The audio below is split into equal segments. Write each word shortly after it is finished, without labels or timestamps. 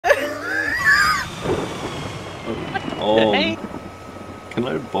Hey. Can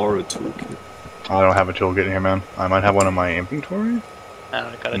I borrow a toolkit? I don't have a toolkit here, man. I might have one in my inventory. I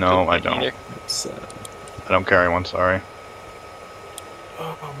don't got a No, I toolkit don't. either. That's sad. I don't carry one. Sorry.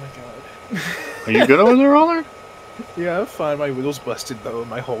 Oh my god. Are you good over there, Roller? Yeah, I'm fine. My wheel's busted though, and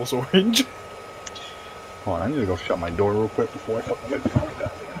my hole's orange. Hold on, I need to go shut my door real quick before I fucking get found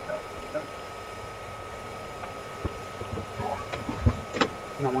out.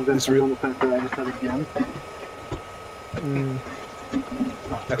 No one gonna real the fact that I just had again.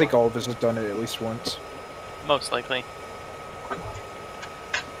 I think all of us have done it at least once. Most likely.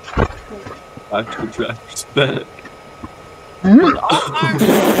 I have to draft back.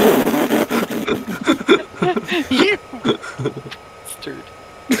 You bastard.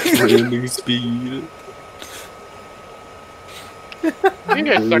 Landing speed. You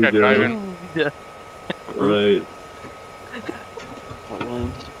guys suck at driving. Yeah. Right.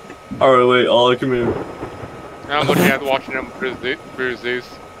 Alright, wait, Ollie, come here. I'm looking at watching them through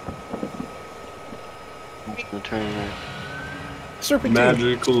Zeus. Serpentine.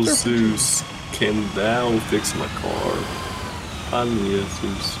 Magical Zeus, can thou fix my car? I need a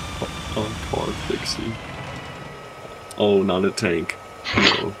Zeus car fixie. Oh, not a tank.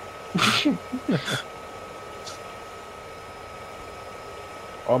 No.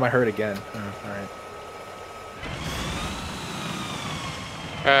 Oh, am I hurt again? Alright.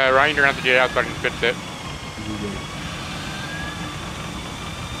 Ryan, you're gonna have to get out so I can fix it.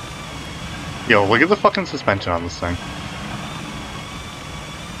 Yo, look at the fucking suspension on this thing.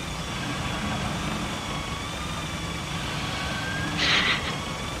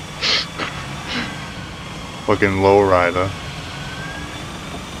 Fucking low rider.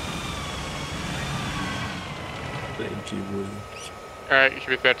 Thank you, Williams. Alright, you should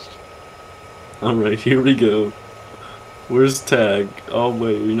be fixed. Alright, here we go. Where's Tag? Oh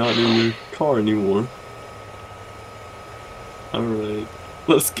wait, you're not in your car anymore. Alright,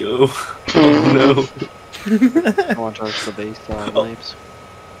 let's go. Oh I want to charge the base lamps.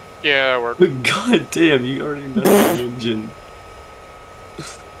 Yeah, that worked. no. God damn, you already messed the engine.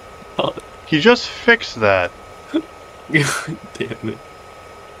 Oh, He just fixed that. God damn it.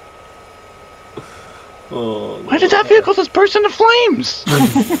 Oh, no. Why did that vehicle just burst into flames?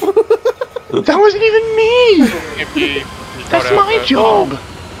 That wasn't even me! If you That's my job!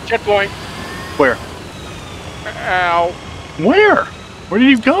 Checkpoint! Where? Ow! Where? Where did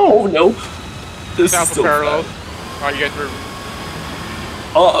you go? Oh no. This South is of so parallel. fast. Oh, you guys were.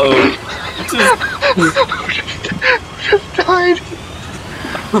 Uh-oh. Just died.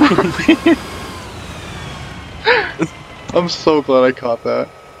 I'm so glad I caught that.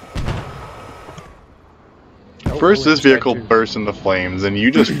 First this vehicle bursts into flames, and you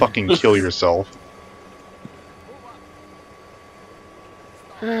just fucking kill yourself.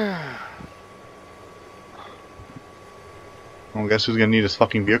 Well, guess who's gonna need his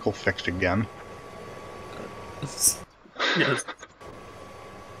fucking vehicle fixed again? Yes.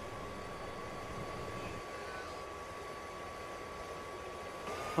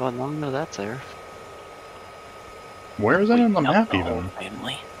 Well, none of that's there. Where is that on the map The whole even?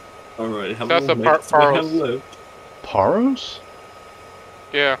 family. Alright, how That's many the minutes do I have Paros. left? Paros?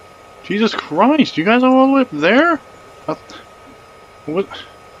 Yeah. Jesus Christ, you guys are all the way up there? What?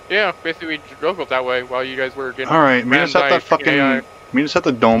 Yeah, basically we drove up that way while you guys were getting. Alright, meet us at rammed by that fucking. AI. Meet us at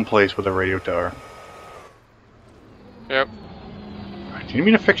the dome place with the radio tower. Yep. Do you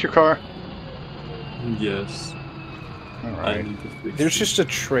need me to fix your car? Yes. I Alright. need to fix There's it. just a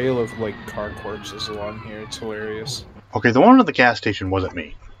trail of like car corpses along here. It's hilarious. Okay, the one at the gas station wasn't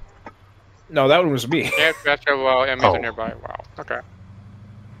me. No, that one was me. Yeah, fast travel while enemies Oh. are nearby. Wow. Okay.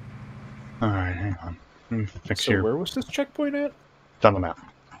 Alright, hang on. Let me fix So your. where was this checkpoint at? It's on the map.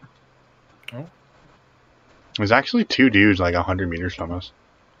 Oh. There's actually two dudes like 100 meters from us.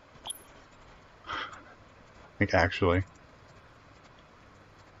 I think actually.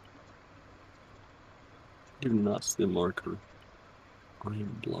 Do not see the marker. I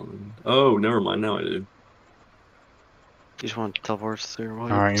am blind. Oh, never mind. Now I do. You just want to teleport us there,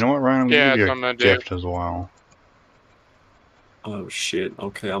 Williams? Alright, you know what, Ryan? I'm Yeah, gonna give that's you what a I'm gonna do. gift as well. Oh shit.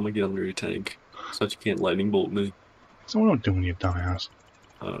 Okay, I'm gonna get under your tank. So that you can't lightning bolt me. So what don't do when you dumbass.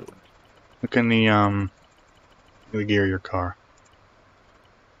 Oh. Look in the gear of your car.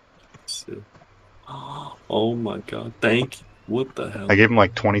 Shit. Oh my god. Thank you. What the hell? I gave him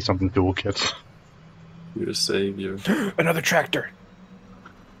like 20 something toolkits. You're a savior. Another tractor.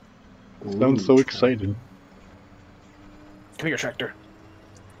 Sounds so excited. Come here, tractor.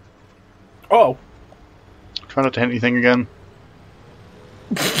 Oh. Try not to hit anything again.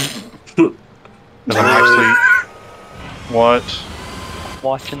 Because I'm actually. What?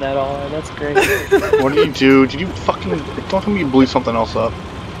 watching that all. That's great. What did you do? Did you fucking... Don't tell me you blew something else up.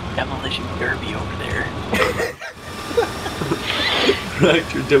 Demolition derby over there.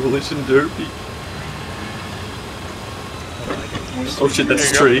 Tractor demolition derby. Oh shit,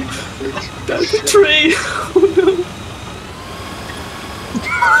 that's a tree. That's a tree! Oh no!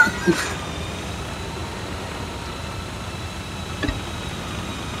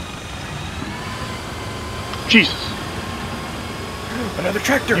 Jesus. Another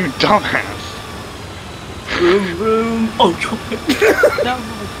tractor! You dumbass. Vroom vroom! Oh god! No,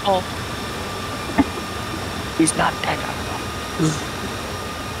 oh. He's not dead.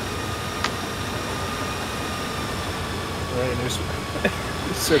 Right, there's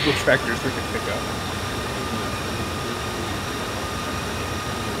several tractors we can pick up.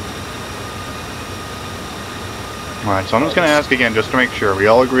 Alright, so I'm just gonna ask again just to make sure. We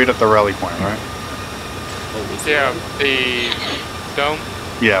all agreed at the rally point, right? Yeah, the dome.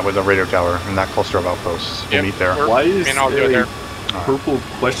 Yeah, with the radio tower and that cluster of outposts. We'll Yep, meet there. Why is and I'll do it there. purple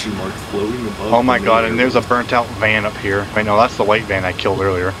question mark floating above? Oh my the god, main and there's a burnt out van up here. Wait, no, that's the white van I killed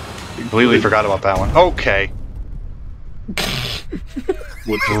earlier. Completely forgot about that one. Okay.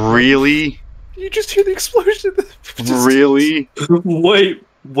 Really? You just hear the explosion. Really? Wait,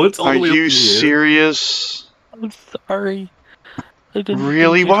 what's all Are the way up you in the air? serious? I'm sorry. I didn't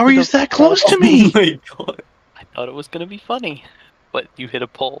Really? think Why you'd were you hit a that close to Oh me? my god. I thought it was gonna be funny, but you hit a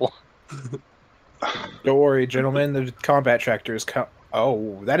pole. Don't worry, gentlemen. The combat tractor is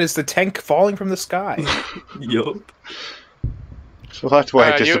Oh, that is the tank falling from the sky. Yup. So that's why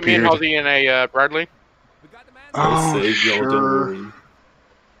it You, me disappeared. and Halsey in a Bradley. I'll Oh, save y'all, don't sure. worry.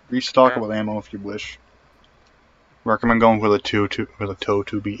 Restock it Yeah. with ammo if you wish. Recommend going with a tow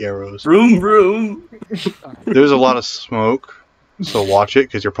to be arrows. Vroom vroom! There's a lot of smoke, so watch it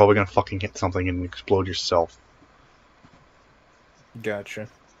because you're probably gonna fucking hit something and explode yourself. Gotcha.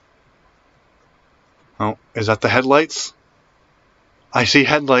 Oh, is that the headlights? I see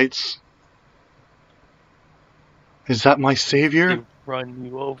headlights. Is that my savior? They run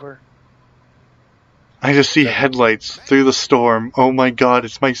you over. I just see headlights through the storm. Oh my god,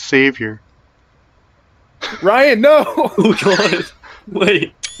 it's my savior. Ryan, no! Oh god!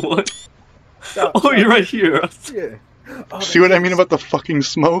 Wait, what? Stop, Oh, stop. you're right here! Yeah. Oh, See what I mean about the fucking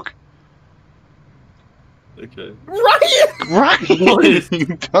smoke? Okay. Ryan! Right! What? You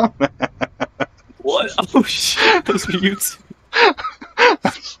dumbass. What? Oh shit, those were you two.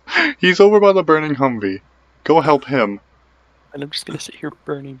 He's over by the burning Humvee. Go help him. And I'm just gonna sit here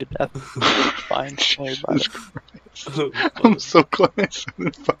burning to death. Fine, don't worry about Jesus it. Christ. I'm so glad I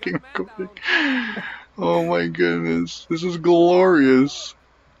started fucking recording. Oh my goodness. This is glorious.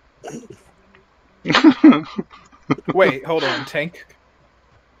 Wait, hold on, tank.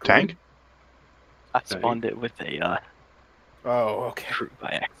 Tank? I spawned it with a Oh, okay. fruit by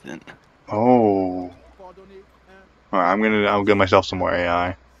accident. Oh. Alright, I'll give myself some more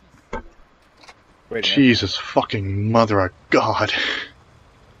AI. Wait a minute. Jesus fucking mother of God.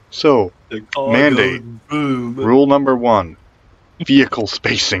 So, Oh, Mandate. God, boom. rule number 1. Vehicle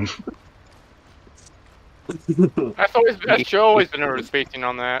spacing. That's always been a spacing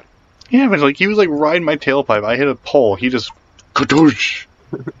on that. Yeah, but like he was like riding my tailpipe. I hit a pole. He just kadoosh.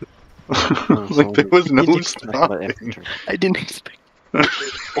 Like there was no stopping. I didn't expect.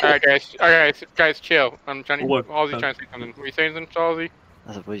 Alright guys, chill. I'm trying to What? Halsey trying to say something. Were you saying something, Halsey?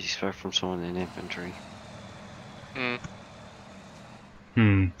 That's what you expect from someone in infantry.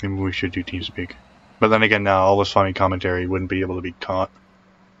 Maybe we should do TeamSpeak. But then again, now all this funny commentary wouldn't be able to be caught.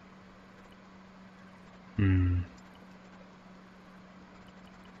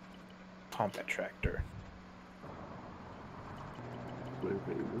 Combat tractor. Wait,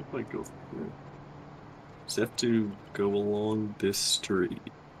 where do I go from here? Just have to go along this street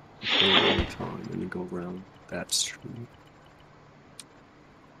a long time and then go around that street.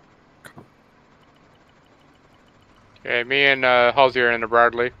 Okay, me and Halsey are in the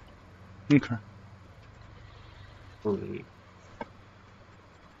Bradley. Okay. Alright.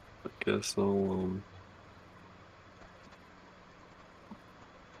 I guess I'll,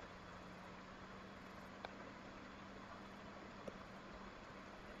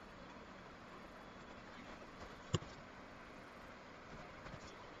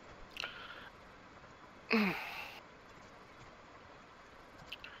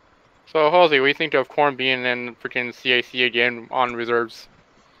 So Halsey, what do you think of Corn being in freaking CAC again on reserves?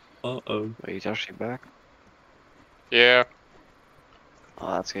 uh-oh. Wait, he's actually back? Yeah.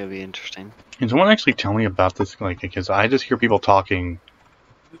 Oh, that's gonna be interesting. Can someone actually tell me about this? Like, because I just hear people talking,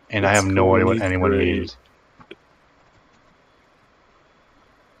 and I It's have no idea what going to be anyone great. means.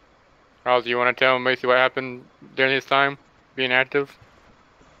 Halsey, you want to tell Macy what happened during his time being active?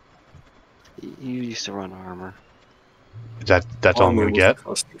 You used to run armor. That's all I'm Armor gonna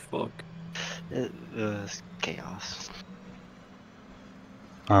was a get? clusterfuck. It was chaos.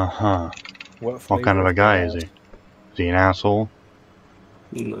 Uh-huh. What What kind flavor of a of guy is chaos? he? Is he an asshole?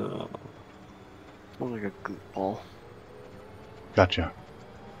 No. More like a goofball. Gotcha.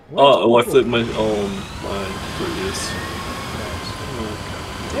 Oh, I flipped my Prius.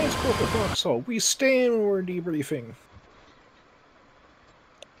 Yes, Corporal Foxhole. We stand when we're debriefing.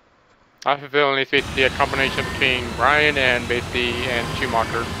 I have a feeling it's basically a combination between Ryan and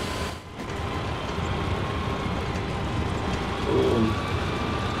Schumacher.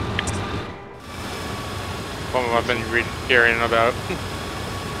 From what I've been hearing about.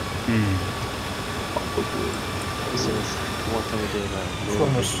 This is one thing we did.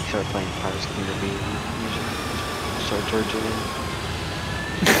 We started playing Pirates of the Caribbean. You just start charging in.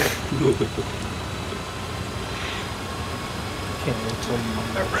 Can't wait till you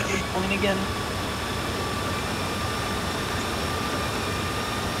A rally point again.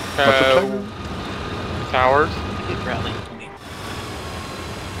 Towers. Hit rally point.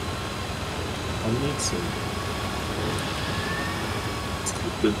 I need some. Let's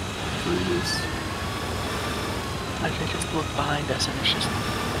keep the Prius. I could just look behind us and it's just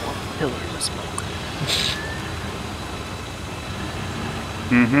more pillars of smoke.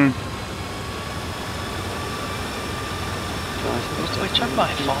 Mm-hmm. Which are my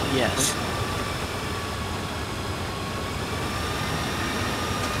fault, yes.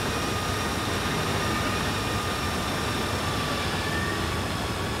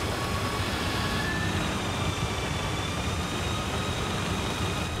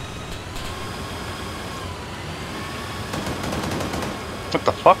 What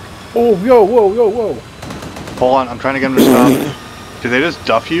the fuck? Oh, whoa. Hold on, I'm trying to get him to stop. Did they just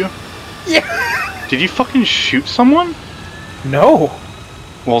duff you? Yeah. Did you fucking shoot someone? No.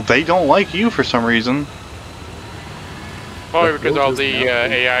 Well, they don't like you for some reason. Probably because of all the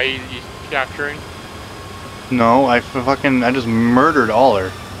AI he's capturing. No, I just murdered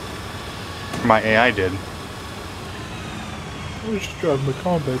Aller. My AI did. I was just driving the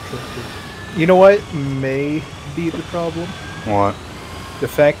combat tractor. You know what may be the problem? What? The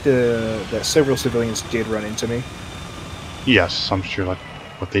fact that several civilians did run into me. Yes, I'm sure that's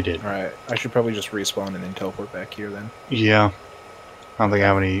what they did. Alright, I should probably just respawn and then teleport back here then. Yeah. I don't think I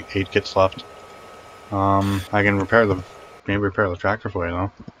have any 8 kits left. I can maybe repair the tractor for you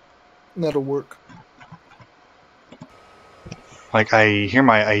though. That'll work. Like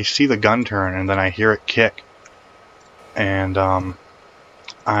I see the gun turn and then I hear it kick. And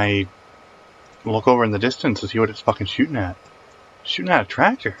I look over in the distance to see what it's fucking shooting at. Shooting at a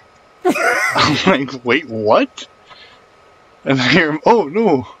tractor. I'm like, wait, what? And I hear him, oh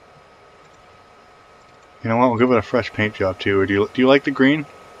no! You know what, we'll give it a fresh paint job too. Or do you like the green?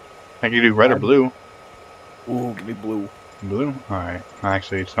 I can do red or blue. Ooh, give me blue. Blue? Alright.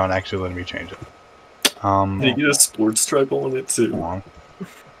 Actually, it's not actually letting me change it. Can you get a sports stripe on it too? Hold on.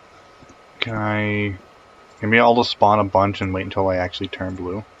 Can I... Maybe I'll just spawn a bunch and wait until I actually turn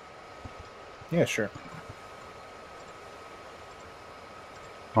blue. Yeah, sure.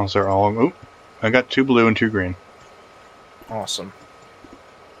 Once they're all... Oop! I got 2 blue and 2 green. Awesome.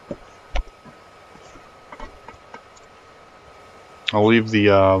 I'll leave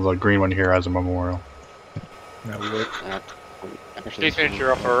the green one here as a memorial. That'll work. Please make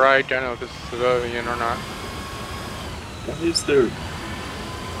sure off the right. I don't know if it's civilian or not. Why is there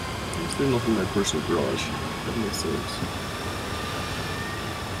nothing in my personal garage? That makes sense.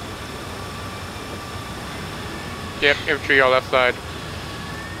 Yep, infantry on left side.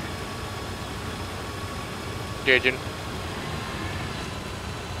 Gauging.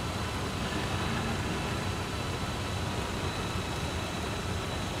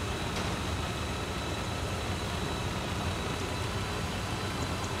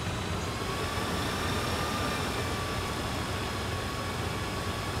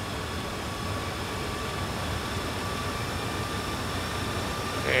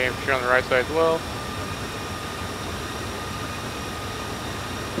 Okay, infantry on the right side as well.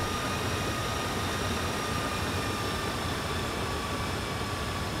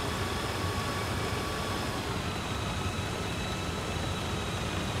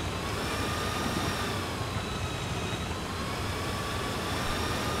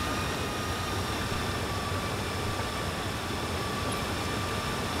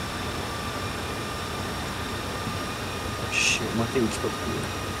 Shit, my thing's still here.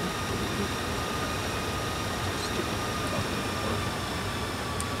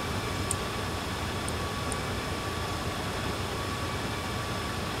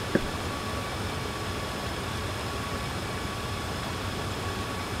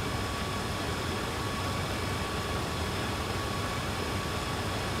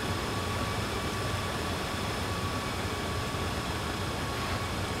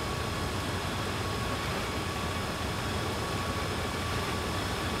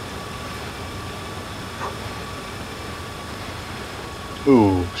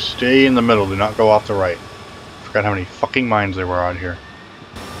 Ooh, stay in the middle. Do not go off the right. Forgot how many fucking mines there were out here.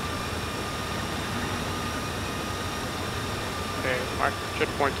 Okay, mark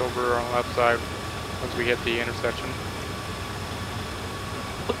checkpoints over on the left side once we hit the intersection.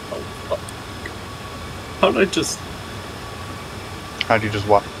 What the fuck? How did I just... How'd you just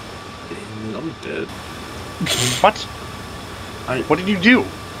what? Damn it, I'm dead. What? What did you do?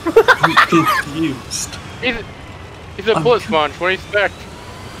 I'm confused. He's a bullet sponge. What do you expect?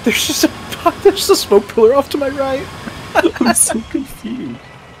 There's just a smoke pillar off to my right. I'm so confused.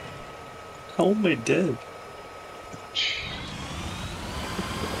 How am I dead?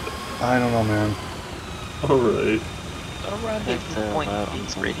 I don't know, man. Alright. Around the That's, point on the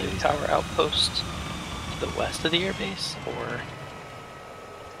some radio days. tower outpost to the west of the airbase, or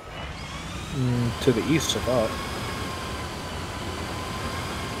To the east of that.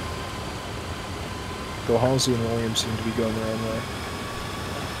 Though Halsey and Williams seem to be going their own way.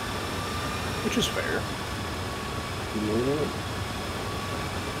 Which is fair. You know what?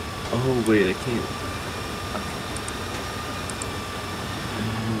 Oh wait, I can't.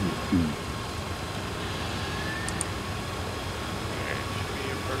 Okay, should be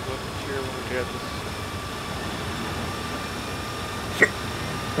a first look here when we get this.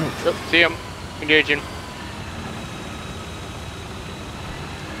 Yep, see him. Engaging.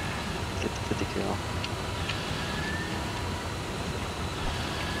 Get the 50 kill.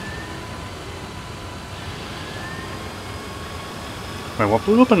 Wait, what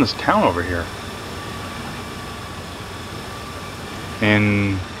blew up in this town over here?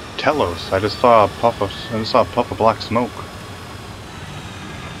 In Telos, I just saw a puff of black smoke.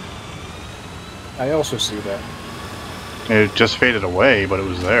 I also see that. It just faded away, but it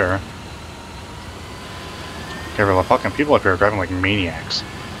was there. Okay, the fucking people up here are driving like maniacs.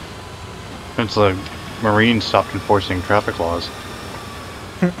 Since the Marines stopped enforcing traffic laws,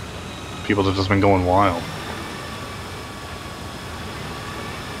 people have just been going wild.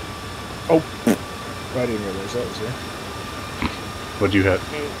 Oh, I didn't realize that was there. What'd you hit?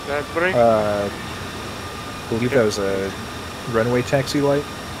 Is that everybody? I believe that was a runway taxi light.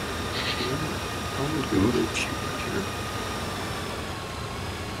 I'm gonna go to shoot here.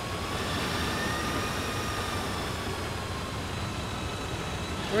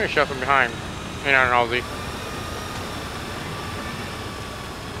 We're gonna shove him behind. And on Aussie.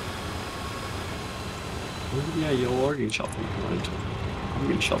 Oh yeah, you are getting shot from behind. I'm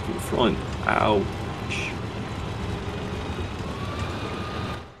getting shot from the front. Ouch.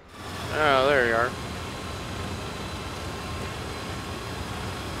 Oh, there you are.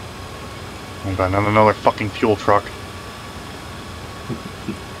 Oh god, not another fucking fuel truck.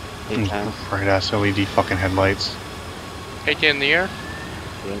 Hey, Kyle. Bright ass LED fucking headlights. AK in the air.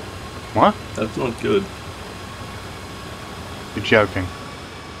 What? That's not good. You're joking.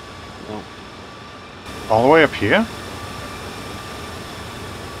 No, All the way up here?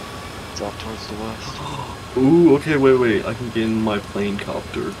 it's off towards the west. Ooh, okay, wait. I can get in my plane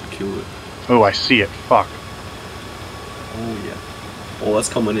copter to kill it. Oh, I see it. Fuck. Oh yeah. Oh, that's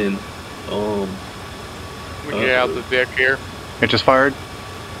coming in. We get out the deck here. It just fired.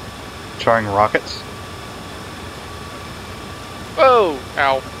 Firing rockets. Whoa!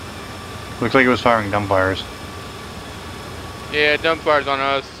 Ow. Looks like it was firing dumbfires. Yeah, dumbfire's on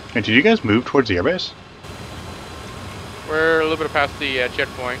us. Hey, did you guys move towards the airbase? We're a little bit past the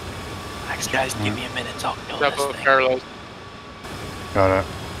checkpoint. Max, guys, give me a minute to kill Step this up thing. Carlos. Got it.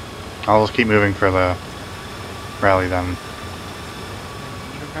 I'll just keep moving for the rally then.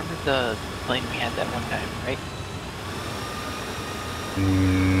 You remember the plane we had that one time, right?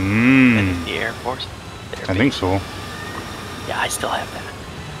 And Mmm. the Air Force. I think so. Yeah, I still have that.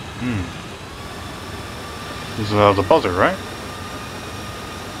 Hmm. This is the buzzer, right?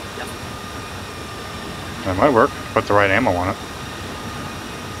 Yep. That might work. Put the right ammo on it.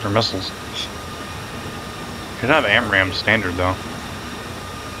 Or missiles. Could have AMRAM standard though.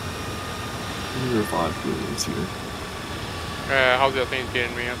 Let me revive Williams here. How's the thing's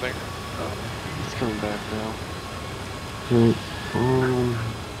getting me, I think. It's coming back now.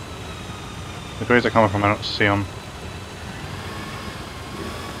 Which ways are coming from? I don't see them.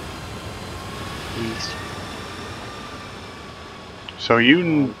 East. So are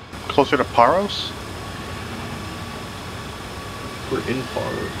you closer to Paros? We're in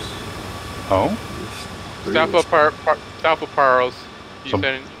Paros. Oh? South of Paros. You So-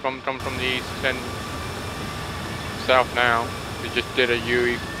 send from the east and south now. We just did a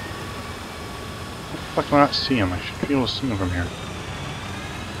UE. Fuck, do I not see him? I should be able to see him from here.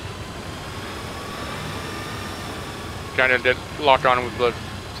 Kinda did lock on with the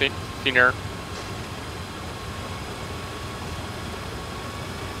senior.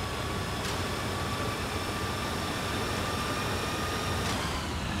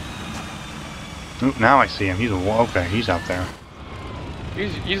 Oop, now I see him. He's okay. He's out there.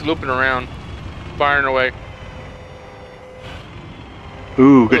 He's looping around, firing away.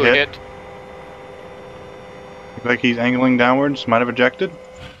 Ooh, good Ooh, hit. Looks like he's angling downwards. Might have ejected.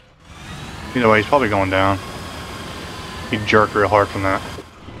 Either way, he's probably going down. He jerked real hard from that.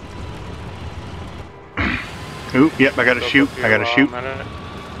 Ooh, yep, I gotta shoot. I gotta shoot.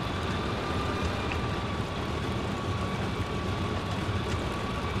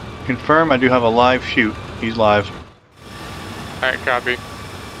 Confirm, I do have a live shoot. He's live. Alright, copy.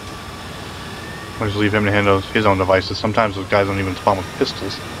 I'll just leave him to handle his own devices. Sometimes those guys don't even spawn with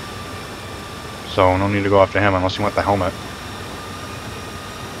pistols. So, no need to go after him unless you want the helmet.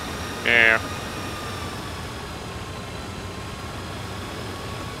 Yeah.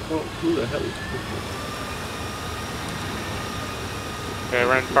 Well, who the hell is Okay,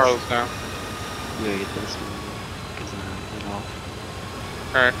 we're in Carlos now. We gotta get this one. Because I'm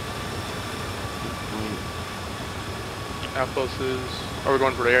off. Alright. Outpost is... Are we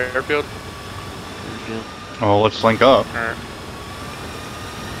going for the airfield? Airfield. Well, let's link up. Alright.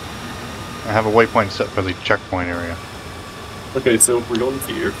 I have a waypoint set for the checkpoint area. Okay, so if we're going to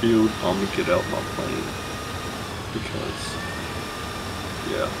the airfield, I'm gonna get out my plane. Because,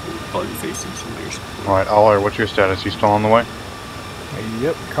 yeah, we'll probably be facing some air support. Alright, Aller, what's your status? You still on the way?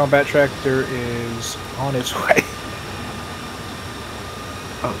 Yep, combat tractor is on its way.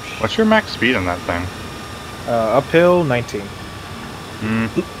 Oh, shit. What's your max speed on that thing? Uphill, 19. Hmm.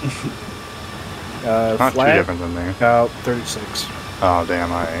 Not too Flat, different than me. about 36. Oh,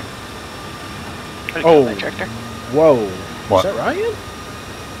 damn, I... Oh. That tractor. Whoa. What? Is that Ryan?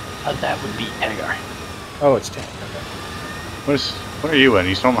 That would be Edgar. Oh, it's tank. Okay. What are you in?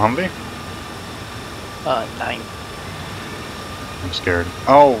 You still in the Humvee? 9. I'm scared.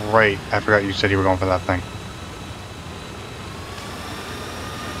 Oh, right. I forgot you said you were going for that thing.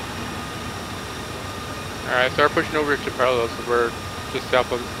 Alright, start pushing over to Carlos, so we're just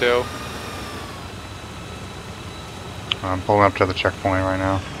south of it still. I'm pulling up to the checkpoint right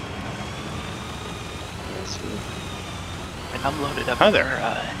now. That's good. And I'm loaded up Hi for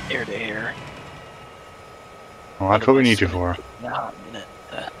there. air to air. Well, that's what we need you for. Not a minute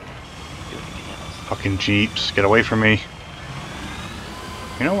to do anything else. Fucking Jeeps, get away from me.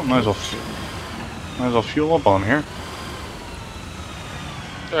 You know what? Might as well fuel up on here.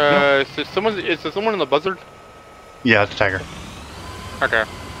 Is there someone in the buzzard? Yeah, it's a Tiger. Okay.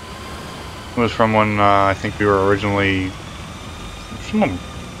 It was from when I think we were originally... from a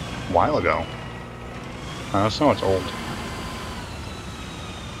while ago. So it's old.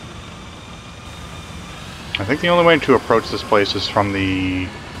 I think the only way to approach this place is from the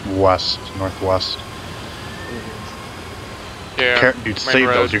northwest. Yeah. Dude, main save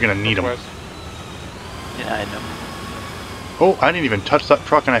road, those, you're gonna need them. northwest. Yeah, I know. Oh, I didn't even touch that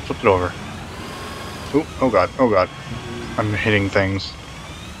truck and I flipped it over. Ooh, oh god, oh god. I'm hitting things.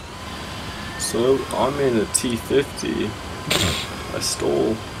 So, I'm in a T-50. I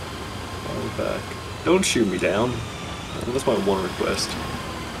stole my back. Don't shoot me down. That's my one request.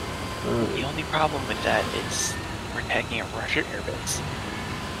 The only problem with that is we're attacking a Russian airbase.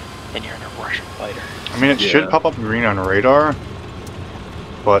 And you're in a Russian fighter. I mean, it should Yeah. pop up green on radar,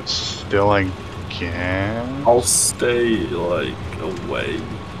 but still, I guess. I'll stay, like, away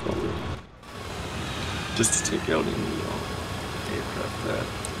from it. Just to take out any aircraft that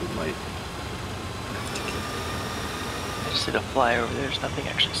we might have to kill. I just did a flyover. There's nothing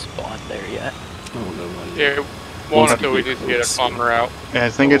actually spawned there yet. Oh, no, not yet. Yeah, Well, one until we just get a bomber out. Yeah, I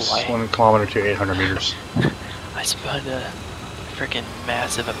think Oh, it's 1 kilometer to 800 meters. I spawned a freaking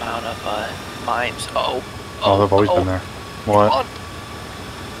massive amount of mines. Oh, They've always been there. What? on.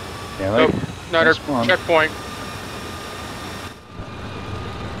 Yeah, Nope, another spawn. checkpoint.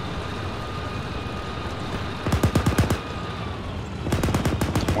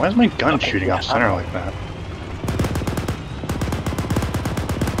 Why is my gun Okay, shooting yeah, off center like that?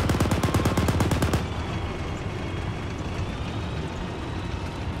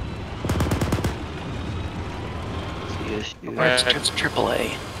 It's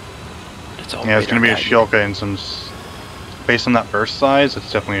AAA. It's all Yeah, it's gonna be a radar Shilka and some... Based on that burst size,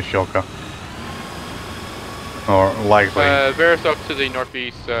 it's definitely a Shilka. Or likely. Varus up to the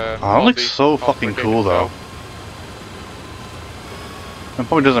northeast. Oh, that Halsey. looks so Halsey, fucking Virginia, cool, though. That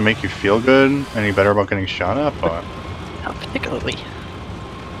probably doesn't make you feel good any better about getting shot at, but, Not particularly.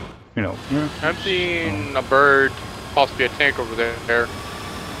 you know. Yeah. I'm seeing a bird, possibly a tank over there.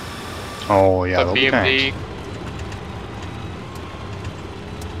 Oh, yeah, A they'll be tanks. BMD.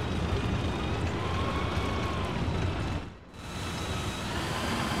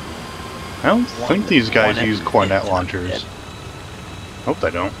 I don't think these guys one use and- Cornet and- launchers. Hope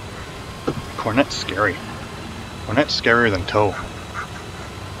they don't. Cornet's scary. Cornet's scarier than Toe.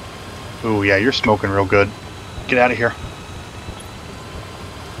 Ooh, yeah, you're smoking real good. Get out of here.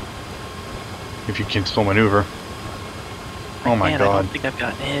 If you can still maneuver. Oh my Man, god. I don't think I've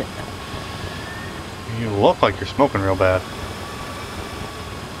gotten hit. You look like you're smoking real bad.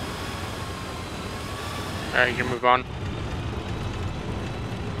 Alright, you can move on.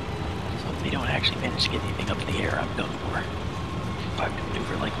 So if they don't actually manage to get anything up in the air, I'm done for. If I can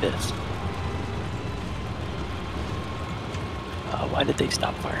maneuver like this. Why did they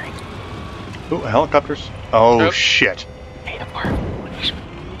stop firing? Ooh, helicopters. Oh, Nope. shit. Hey, a fire.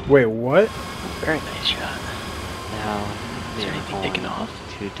 Wait, what? Very nice shot. Now, Is there anything taken off?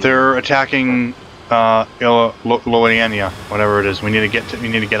 They're attacking Loaniania, whatever it is. We need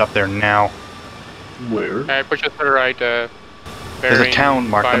to get up there now. Where? Alright, push us to the right. There's a bearing town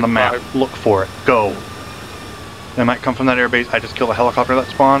marked on the map. 5-5. Look for it. Go. They might come from that airbase. I just killed a helicopter that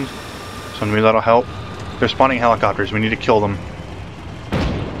spawned, so maybe that'll help. They're spawning helicopters. We need to kill them.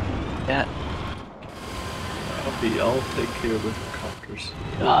 Yeah. I'll take care of the helicopters.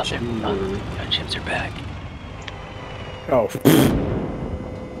 Oh, gunships are back. Oh.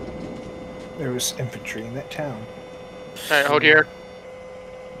 There was infantry in that town. Alright, hold here.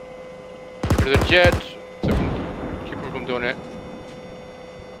 There's a jet. So keep him from doing it.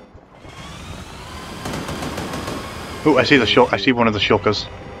 Ooh, I see the I see one of the Shilkas.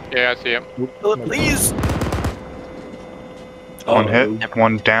 Yeah, I see him. Please! One hit,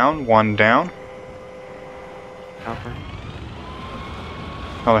 one down, one down. Copper.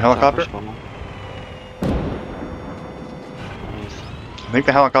 Oh, the helicopter? Nice. I think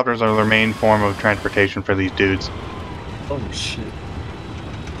the helicopters are their main form of transportation for these dudes. Oh shit.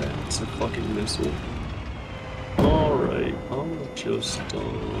 That's a fucking missile. Alright, I'll just,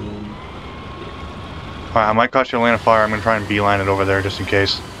 Alright, I might catch your line of fire. I'm gonna try and beeline it over there just in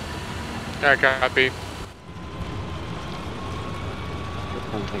case. Alright, copy.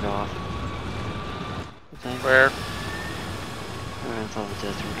 One take off. I think. Where? I thought the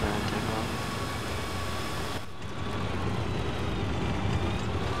jets were trying to take off.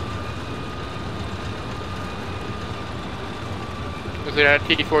 Is it at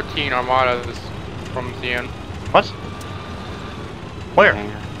T-14 Armadas from CN? What? Where?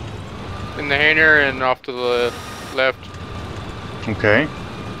 Hangar. In the hangar and off to the left. Okay.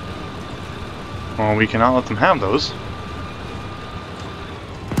 Well, we cannot let them have those.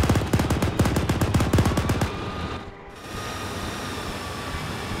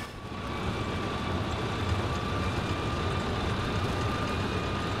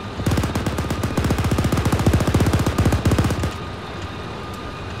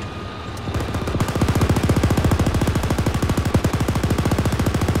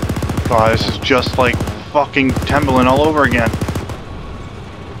 God, this is just like fucking Timberland all over again.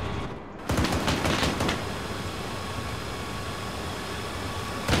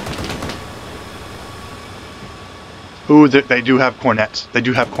 Ooh, they do have cornets. They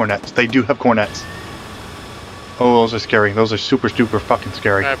do have cornets. They do have cornets. Oh, those are scary. Those are super fucking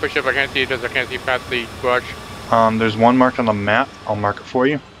scary. Alright, push up. I can't see it because I can't see past the brush. There's one marked on the map. I'll mark it for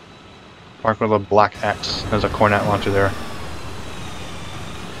you. Mark with a black X. There's a cornet launcher there.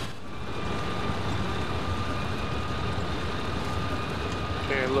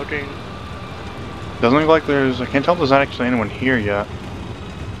 Okay, looking. Doesn't look like there's... I can't tell if there's not actually anyone here yet.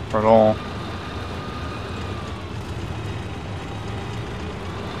 Or at all.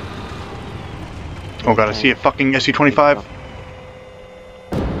 Oh god, I see a fucking SU-25.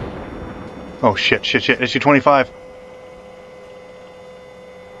 Oh shit, SU-25.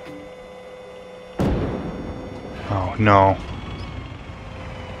 Oh no.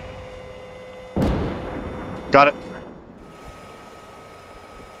 Got it.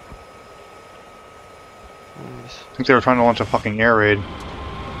 Nice. I think they were trying to launch a fucking air raid.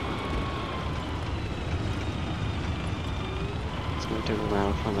 Let's move to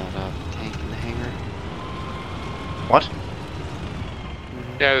around from that tank in the hangar. What?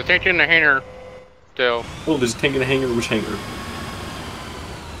 Yeah, the tank in the hangar still. oh, there's a tank in the hangar. Which hangar?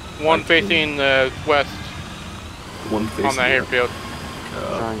 One facing the west One facing on the airfield.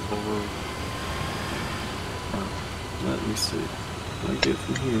 Triangle room. Let me see. Can I get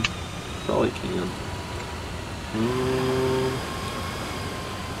from here? Probably can.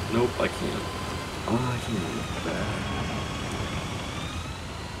 Nope, I can't. Oh, I can't. Bad.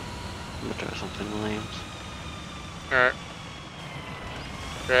 I'm gonna try something, Williams. Alright.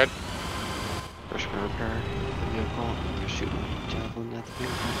 Good. First ground repair the vehicle. You're shooting javelin at the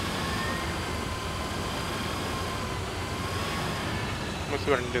vehicle. Let's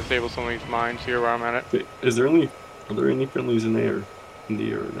see if I can disable some of these mines here where I'm at it. Wait, are there any friendlies in the air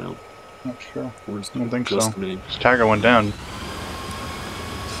now? Not sure. Or is I don't think just so. me? This Tiger went down.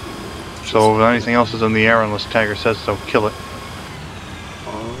 So if anything else is in the air, unless Tiger says so, kill it.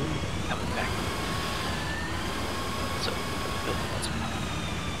 Coming back. So,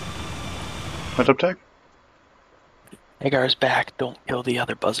 What's up, Tag? Hagar's back. Don't kill the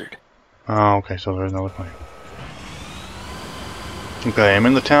other buzzard. Oh, okay, so there's another plane. Okay, I'm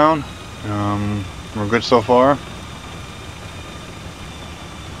in the town. We're good so far.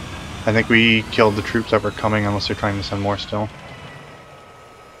 I think we killed the troops that were coming, unless they're trying to send more still.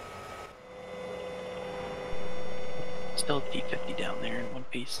 Still T-50 down there in one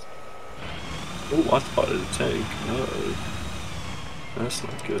piece. Oh, I spotted a tank. Uh-oh. That's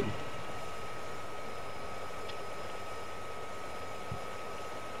not good.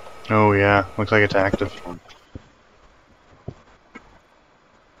 Oh yeah, looks like it's active.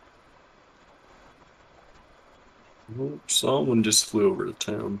 Well, someone just flew over the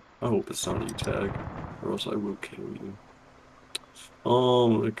town. I hope it's not you, Tag, or else I will kill you. Oh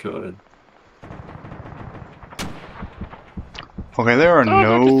my god. Okay, there are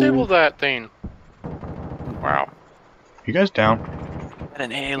Oh, they disabled no... that thing. Wow. You guys down? Got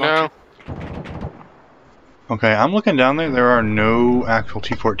an AA No. launcher. Okay, I'm looking down there. There are no actual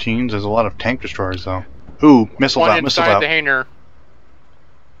T-14s. There's a lot of tank destroyers, though. Ooh, missiles One out, missiles inside out. the hangar.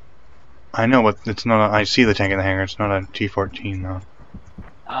 I know, but it's not. I see the tank in the hangar. It's not a T-14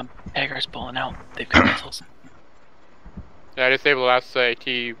 though. Hagar's pulling out. They've got missiles. Yeah, I disabled the last AT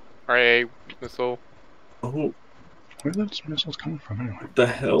or A missile. Oh, Where are those missiles coming from anyway? what the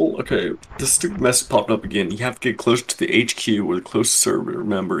hell? Okay, this stupid mess popped up again. You have to get close to the HQ or the closest server,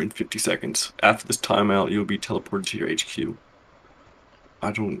 remember, in 50 seconds. After this timeout, you'll be teleported to your HQ.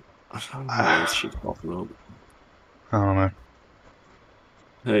 I don't know why this shit's popping up. I don't know.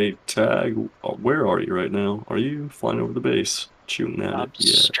 Hey, Tag, where are you right now? Are you flying over the base? Shooting at I'm it?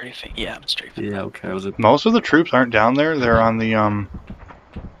 Yeah. strafing. Yeah, I'm strafing. Yeah, okay, I was at... Most of the troops aren't down there. They're on the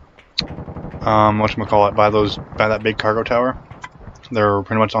whatchamacallit, by that big cargo tower. They're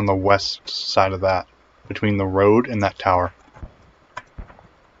pretty much on the west side of that, between the road and that tower.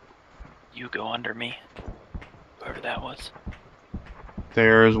 You go under me. Whoever that was.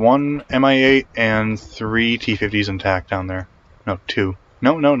 There's one Mi-8 and 3 T-50s intact down there. No, 2.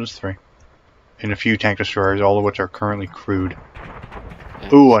 No, there's 3. And a few tank destroyers, all of which are currently crewed. Yeah, Ooh,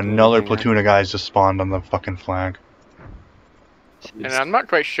 still another hangar. platoon of guys just spawned on the fucking flag. And I'm not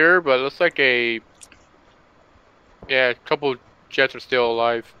quite sure, but it looks like a couple jets are still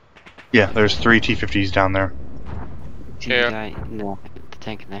alive. Yeah, there's 3 T-50s down there. See Yeah. the guy in the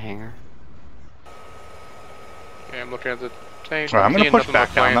tank in the hangar. Yeah, I'm looking at the tank. Alright, I'm gonna seeing push nothing back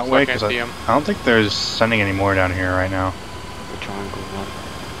but down planes, that so way, I can't because see 'em. I don't think there's sending any more down here right now. The triangle one.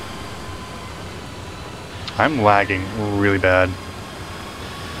 I'm lagging really bad.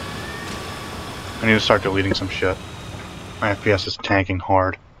 I need to start deleting some shit. My FPS is tanking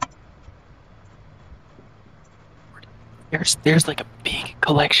hard. There's like a big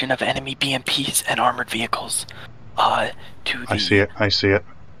collection of enemy BMPs and armored vehicles. To the. I see it.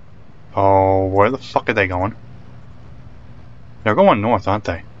 Oh, where the fuck are they going? They're going north, aren't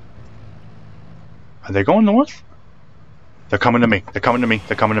they? Are they going north? They're coming to me. They're coming to me.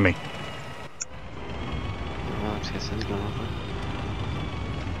 They're coming to me. Well, I guess it's going on.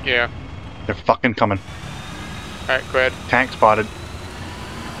 Yeah. They're fucking coming. Alright, go ahead. Tank spotted.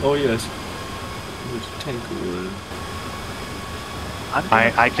 Oh, yes. There's a tank over there.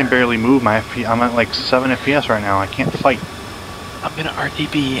 I can barely move my FPS. I'm at like 7 FPS right now. I can't fight. I'm gonna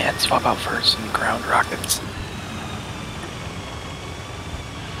RTB and swap out for some ground rockets.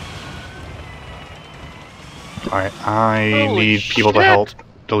 Alright, I Holy need people to shit. help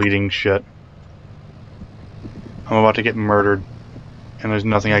deleting shit. I'm about to get murdered, and there's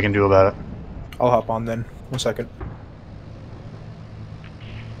nothing I can do about it. I'll hop on then. 1 second.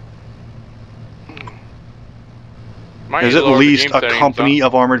 Might There's need at to lower the least game a settings, company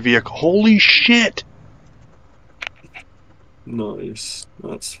of armored vehicle. Holy shit! Nice.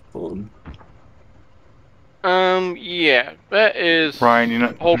 That's fun. Yeah, that is Ryan, you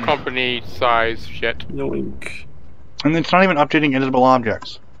know, whole company size shit. Yoink. and it's not even updating editable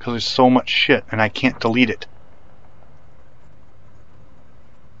objects because there's so much shit, and I can't delete it.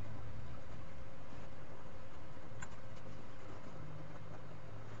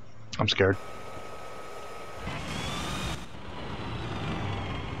 I'm scared.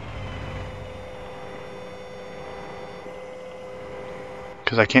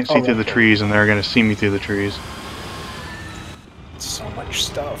 Because I can't see Oh, through the okay. trees, and they're going to see me through the trees. So much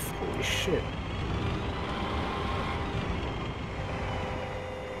stuff. Holy shit.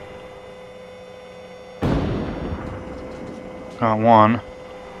 Got one.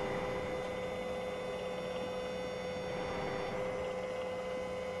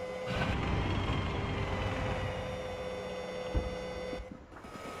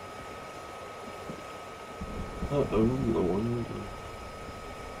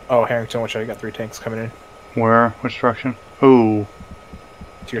 Oh, Harrington, watch out! You got 3 tanks coming in Where? Which direction? Ooh.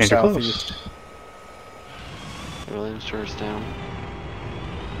 to your Danger southeast. close. Williamsburg's down.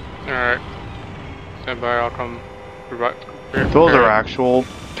 Alright. Stand by, I'll come provide. Those are actual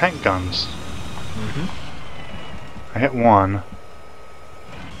tank guns. I hit one.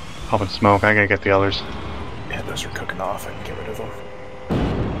 Up in smoke. I gotta get the others. Yeah, those are cooking off. I can get rid of them.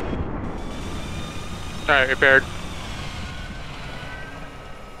 Alright, repaired.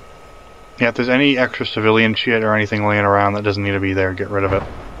 Yeah, if there's any extra civilian shit or anything laying around that doesn't need to be there, get rid of it.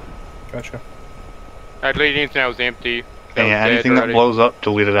 Gotcha. At least that was empty. And yeah, anything that blows up,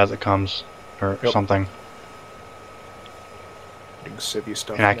 delete it as it comes, or something. Doing civvy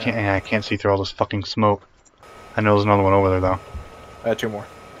stuff. And I can't see through all this fucking smoke. I know there's another one over there though. 2 more.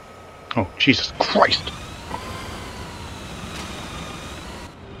 Oh Jesus Christ!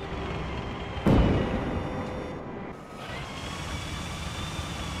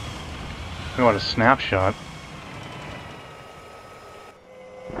 I got a snapshot.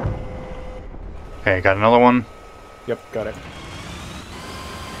 Okay, got another one. Yep, got it.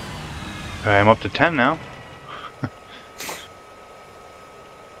 Okay, I'm up to 10 now.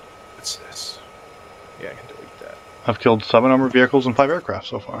 What's this? Yeah, I can delete that. I've killed 7 armored vehicles and 5 aircraft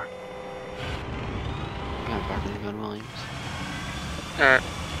so far. Got back in the gun, Williams. Alright.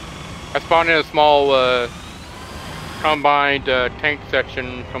 I spawned in a small combined tank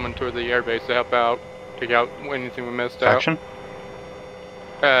section coming toward the airbase to help out, take out anything we missed out. Section?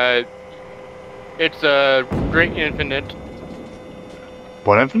 It's a Great Infinite.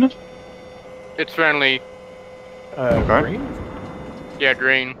 What infinite? It's friendly. Okay. Green? Yeah,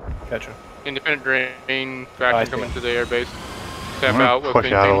 drain. Gotcha. Independent drain I faction see. coming to the airbase. I'm Step gonna out with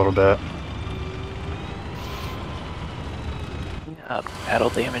push out a little bit. Battle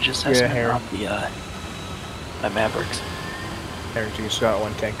damage assessment Harry. on the my Mavericks. Harrington, you still got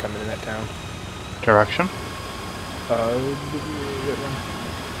 1 tank coming in that town. Direction?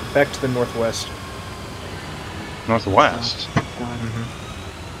 Back to the northwest. Northwest.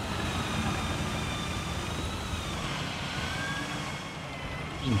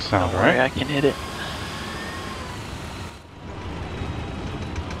 Doesn't sound Don't worry, right. I can hit it.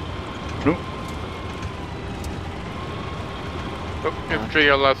 Nope. Oh, infantry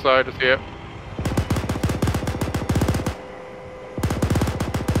on the left side, I see it.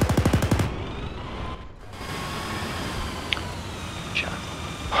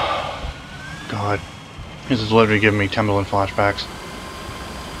 God. This is literally giving me Timberland flashbacks.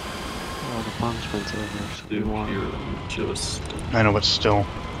 Oh, the punishment's over, so we Dude, won. you're just... I know, but still.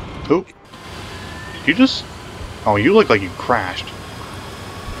 Oop. Did you just... Oh, you look like you crashed.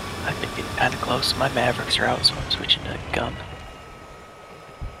 I've been getting kind of close. My Mavericks are out, so I'm switching to gun.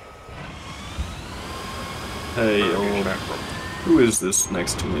 Hey, who is this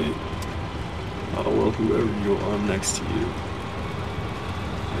next to me? Oh, well, whoever you are next to you.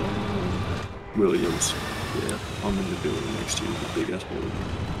 Williams. Yeah, I'm in the building next to you, the big ass building.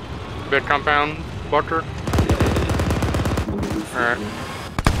 Big compound, Butter. Alright.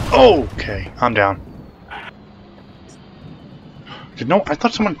 Okay, I'm down. I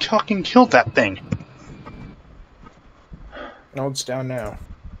thought someone fucking killed that thing. No, it's down now.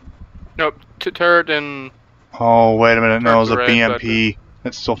 Nope, turret and... Oh, wait a minute. No, it was a Red BMP.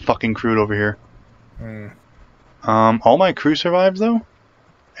 It's still fucking crude over here. Hmm. All my crew survived, though.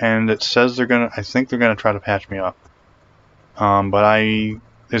 And it says I think they're gonna try to patch me up. But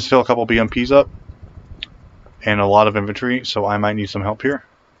there's still a couple BMPs up. And a lot of infantry, so I might need some help here.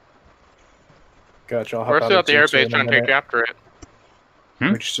 Gotcha. I'll hop We're out still of at the G2 airbase in a trying to take minute. after it.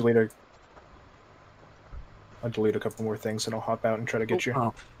 Hmm? We just I'll delete a couple more things and I'll hop out and try to get you.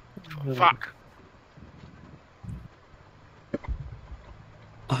 Oh, Fuck.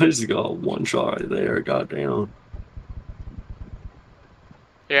 I just got one shot right there, goddamn.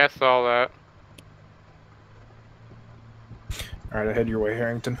 Yeah, I saw that. Alright, I head your way,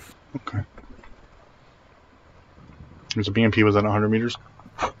 Harrington. Okay. There's a BMP within 100 meters.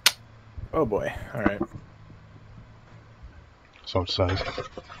 Oh boy. Alright. So it says.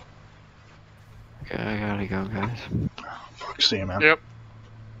 Okay, I gotta go, guys. Fuck, see you, man. Yep.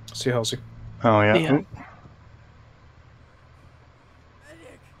 See you, Halsey. Oh, yeah. Yeah.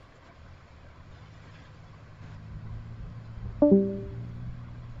 Oop.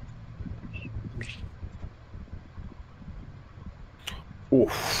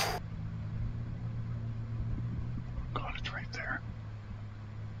 Oof. God, it's right there.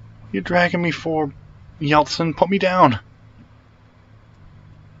 What are you dragging me for, Yeltsin? Put me down.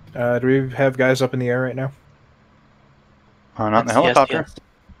 Do we have guys up in the air right now? Not in the yes, helicopter. yes.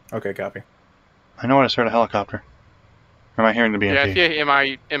 Okay, copy. I know I just heard a helicopter. Or am I hearing the BMP? Yeah, I see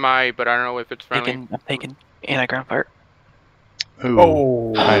a MI, but I don't know if it's friendly. I'm taking anti-ground fire. Ooh,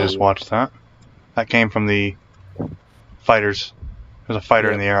 Oh. I just watched that. That came from the fighters. There's a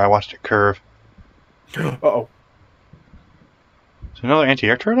fighter in the air. I watched it curve. Uh-oh. Is another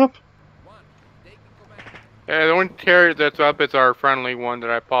anti-air turret up? Yeah, the one carrier that's up is our friendly one that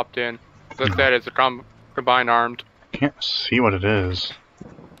I popped in. As I said, it's a combined armed. Can't see what it is.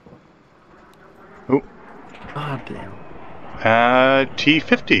 Ooh. Ah, damn.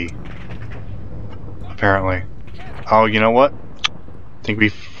 T-50. Apparently. Oh, you know what? I think we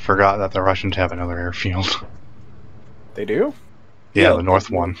forgot that the Russians have another airfield. They do? Yeah, the north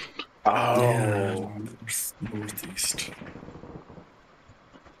one. Oh. Yeah, northeast.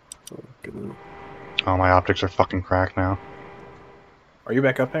 Oh, good. Oh, my optics are fucking cracked now. Are you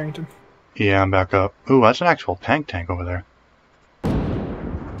back up, Harrington? Yeah, I'm back up. Ooh, that's an actual tank over there.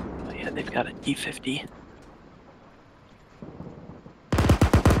 Oh, yeah, they've got a T-50.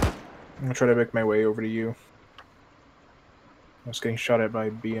 I'm gonna try to make my way over to you. I was getting shot at by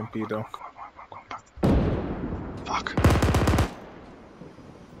BMP though. Fuck.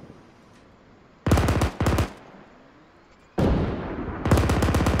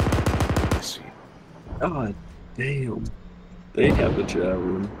 Let's see. God damn. They have a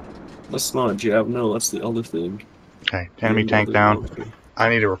javelin. That's not a javelin, no, that's the other thing. Okay, enemy tank down. I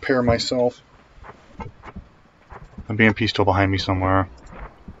need to repair myself. The BMP's still behind me somewhere.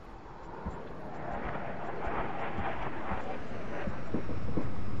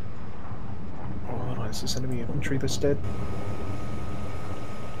 Oh, hold on, is this enemy infantry that's dead?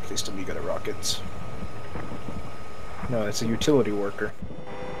 At least we got a rockets. No, it's a utility worker.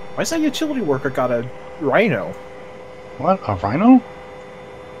 Why's that utility worker got a rhino? What? A rhino?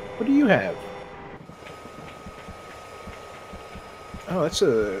 What do you have? Oh, that's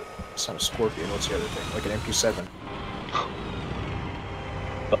a... It's not a Scorpion, what's the other thing? Like an MP7.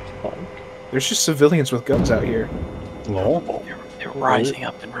 There's just civilians with guns out here. Lol. They're rising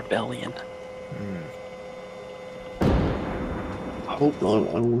up in rebellion. I hope not.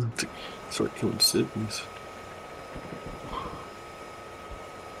 I don't want to start killing civilians.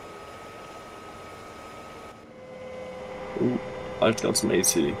 Ooh, I've got some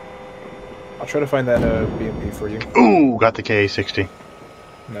AC. I'll try to find that BMP for you. Ooh, got the KA-60.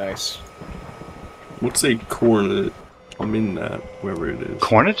 Nice. What's a cornet? I'm in that, wherever it is.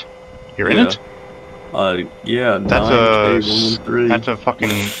 Cornet? You're in it? Yeah, That's a fucking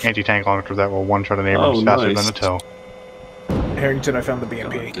anti-tank launcher that will one-shot an Abrams faster than a tow. Harrington, I found the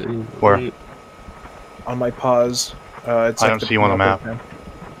BMP. Where? On my pause. It's I like don't see you on the map.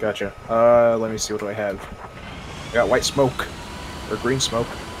 Gotcha. Let me see, what do I have? I got white smoke. Or green smoke.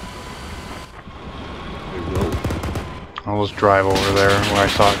 I'll just drive over there where I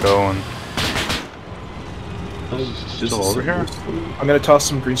saw it go and... Still over here? I'm gonna toss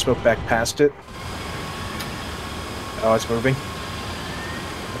some green smoke back past it. Oh, it's moving.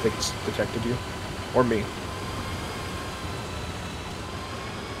 I think it's detected you. Or me.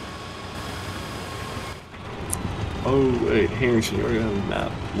 Oh, wait, Harrison, you already have a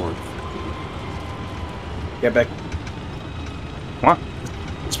map marked. Get back. What?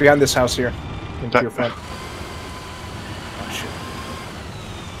 It's behind this house here. Into your front. Oh, shit.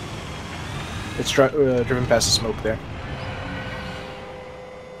 It's driven past the smoke there.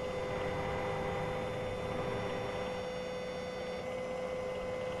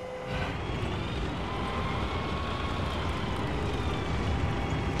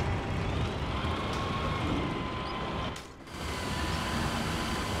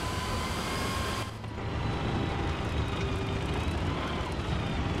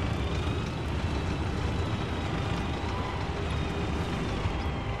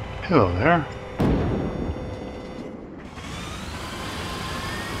 Hello there.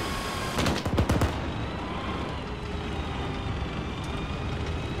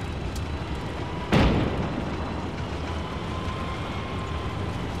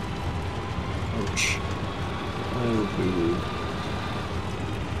 Ouch. Oh, boo.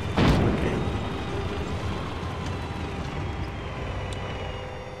 Okay.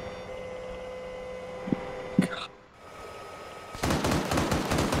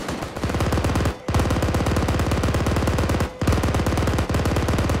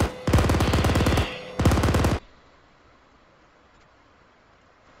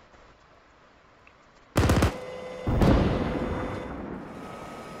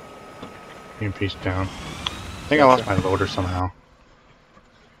 BMP's down. I think I lost my loader somehow.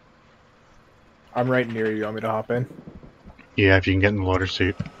 I'm right near you. You want me to hop in? Yeah, if you can get in the loader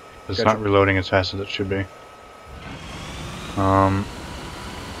seat. It's Gotcha. not reloading as fast as it should be.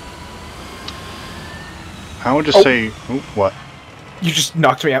 I would just say, ooh, what? You just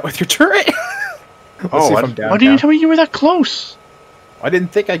knocked me out with your turret. Let's Oh, see if I'm down why didn't you now. tell me you were that close? I didn't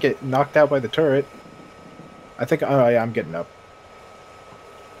think I'd get knocked out by the turret. I think, oh yeah, I'm getting up.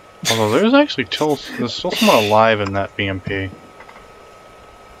 Although there's actually there's still someone alive in that BMP.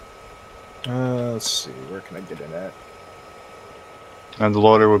 Let's see, where can I get in at? And the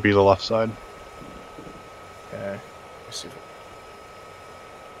loader would be the left side. Okay, let's see.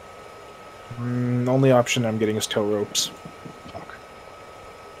 Only option I'm getting is tow ropes. Fuck.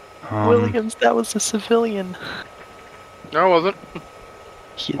 Williams, that was a civilian. No, it wasn't.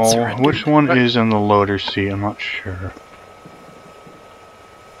 He had Oh, surrendered. which one is in the loader seat? I'm not sure.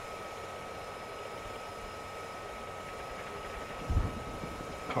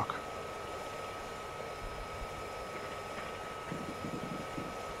 Fuck.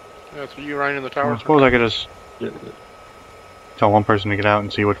 Yeah, so you riding in the I tower. suppose I could just Yeah. tell one person to get out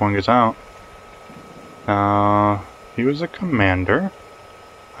and see which one gets out. He was a commander.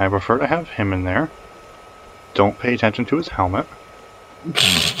 I prefer to have him in there. Don't pay attention to his helmet.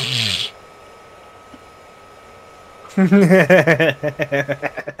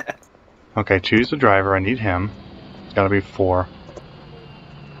 Okay, choose the driver. I need him. It's gotta be 4.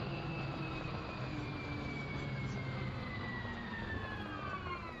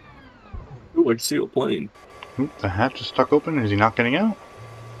 Ooh, I see a plane. Oop, the hatch is stuck open. Is he not getting out?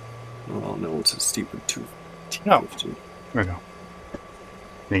 Oh no, it's a stupid No. T-50. There we go.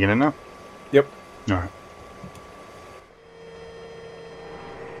 Can you get in now? Yep. Alright.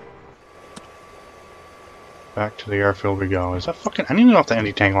 Back to the airfield we go. Is that fucking... I don't even know if the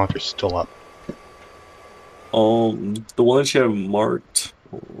anti-tank launcher's still up. The one that you have marked.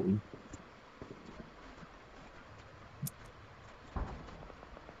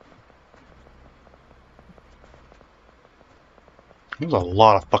 There's a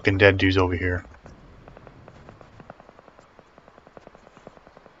lot of fucking dead dudes over here.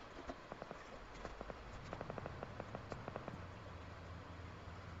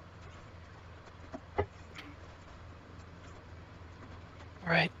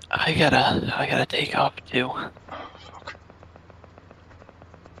 Alright, I gotta take off too. Fuck.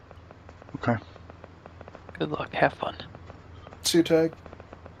 Okay. Good luck, have fun. See you, Tag.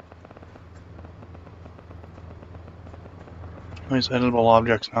 Why is editable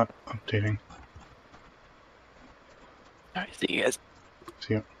objects not updating? Alright, see you guys.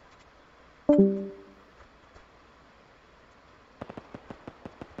 See ya. Oh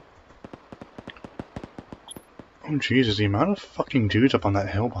Jesus, the amount of fucking dudes up on that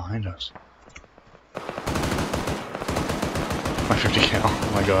hill behind us. My 50 cal,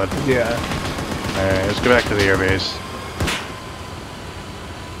 oh my god. Yeah. Alright, let's go back to the airbase.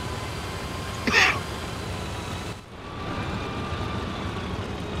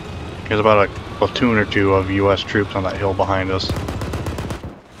 There's about a platoon or two of US troops on that hill behind us. I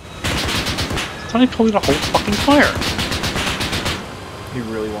thought I told you to hold fucking fire. He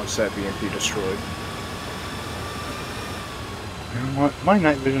really wants that BMP destroyed. You know what? My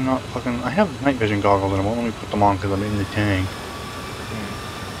night vision not fucking... I have night vision goggles and it won't let me put them on because I'm in the tank.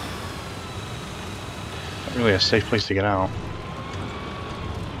 Not really a safe place to get out.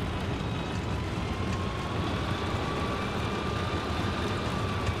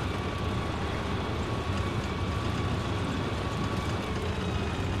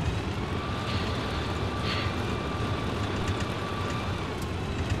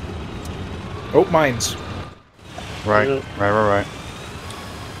 Oh, mines. Right, Yeah. right.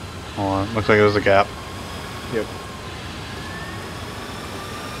 Hold on, looks like there's a gap. Yep.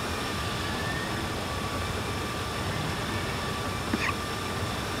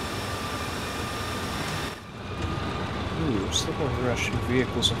 Ooh, several Russian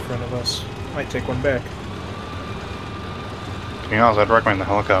vehicles in front of us. Might take one back. To be honest, I'd recommend the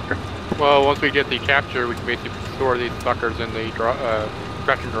helicopter. Well, once we get the capture, we can basically store these suckers in the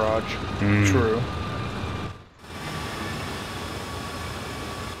traction garage. Mm. True.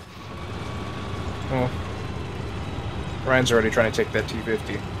 Well, Ryan's already trying to take that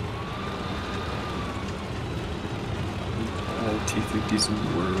T-50. All T-50s in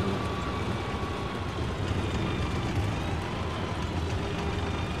the world.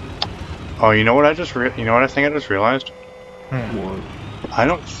 Oh, you know what I just you know what I think I just realized? What? I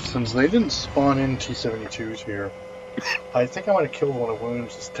don't, since they didn't spawn in T-72s here, I think I might have killed one of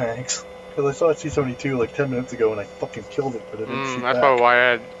Williams' tanks. Because I saw a T-72 like 10 minutes ago and I fucking killed it, but it didn't shoot That's back. probably why I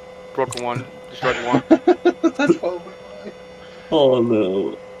had broken one, destroyed one. That's probably why. Oh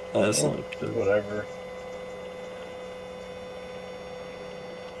no, that's not good. Whatever.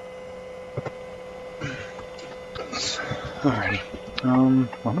 Alrighty.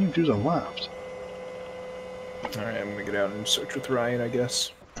 How many dudes are left? Alright, I'm gonna get out and search with Ryan, I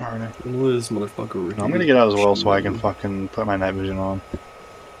guess. Alright. Liz, motherfucker. I'm gonna get out as well so I can fucking put my night vision on.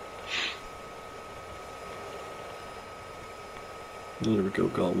 There we go,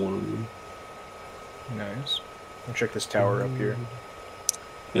 got one of them. Nice. I'll check this tower up here.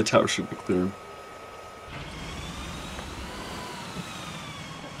 Yeah, tower should be clear.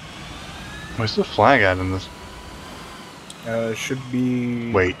 Where's the flag at in this? Should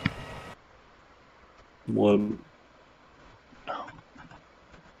be... Wait. One.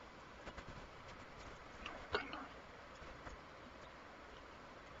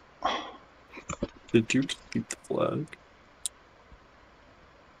 Did you delete the flag?